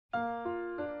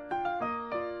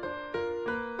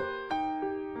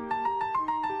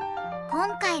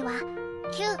今回は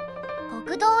旧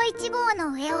国道1号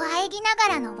の上を仰ぎな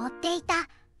がら登っていた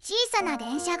小さな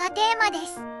電車がテーマで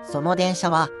す。その電車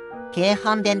は京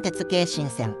阪電鉄京浜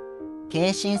線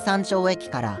京浜三条駅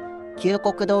から旧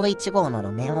国道1号の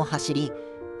路面を走り、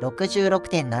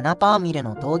66.7 ミル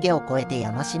の峠を越えて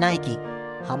山科駅、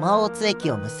浜大津駅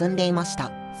を結んでいまし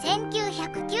た。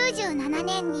1997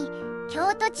年に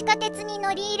京都地下鉄に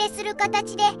乗り入れする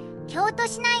形で京都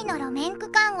市内の路面区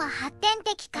間は発展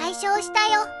的解消した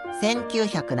よ。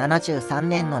1973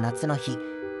年の夏の日、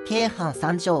京阪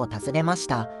三条を訪ねまし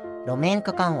た。路面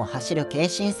区間を走る京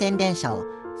浜線電車を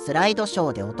スライドショ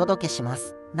ーでお届けしま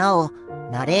す。なお、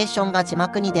ナレーションが字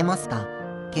幕に出ますが、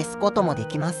消すこともで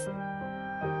きます。こ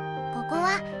こ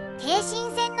は京浜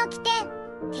線の起点、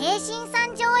京浜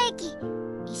三条駅、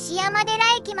石山寺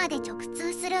駅まで直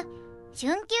通する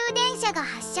準急電車が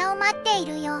発車を待ってい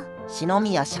るよ。篠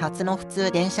宮始発の普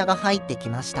通電車が入ってき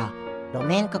ました。路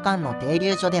面区間の停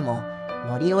留所でも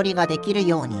乗り降りができる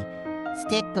ようにス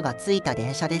テップがついた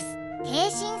電車です。京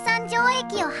浜三条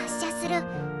駅を発車する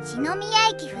篠宮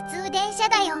駅普通電車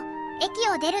だよ。駅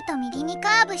を出ると右に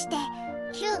カーブして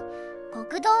旧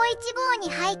国道1号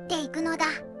に入っていくのだ。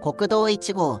国道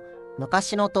1号、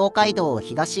昔の東海道を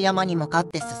東山に向かっ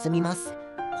て進みます。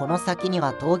この先に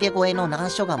は峠越えの難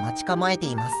所が待ち構えて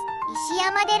います。石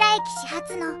山寺駅始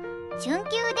発の準急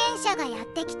電車がやっ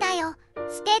てきたよ。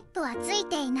ステップはつい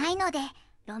ていないので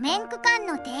路面区間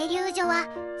の停留所は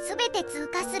全て通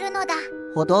過するのだ。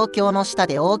歩道橋の下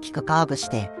で大きくカーブし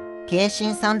て京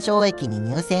浜三条駅に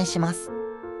入線します。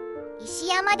石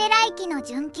山寺駅の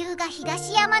準急が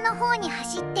東山の方に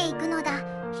走っていくのだ。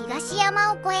東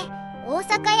山を越え大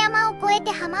阪山を越え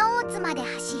て浜大津まで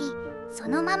走り、そ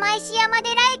のまま石山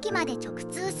寺駅まで直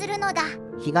通するのだ。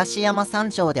東山三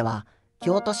条では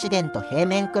京都市電と平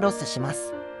面クロスしま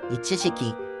す。一時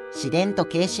期市電と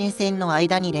京浜線の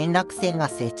間に連絡線が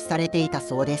設置されていた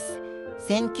そうです。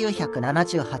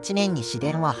1978年に市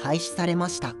電は廃止されま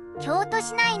した。京都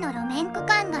市内の路面区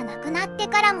間がなくなって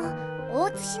からも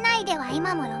大津市内では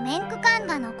今も路面区間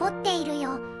が残っている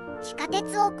よ。地下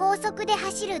鉄を高速で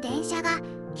走る電車が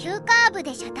急カーブ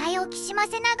で車体をきしま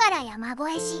せながら山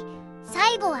越えし、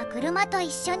最後は車と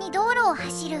一緒に道路を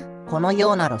走る。この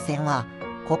ような路線は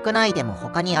国内でも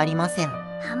他にありません。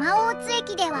浜大津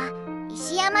駅では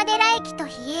石山寺駅と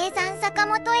比叡山坂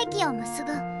本駅を結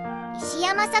ぶ石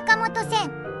山坂本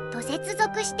線と接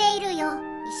続しているよ。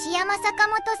石山坂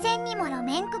本線にも路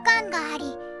面区間があ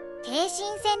り、京浜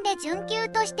線で準急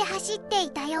として走ってい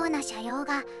たような車両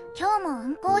が今日も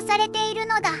運行されている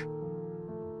のだ。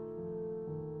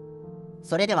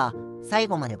それでは最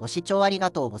後までご視聴ありが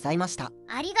とうございました。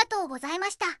ありがとうございま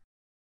した。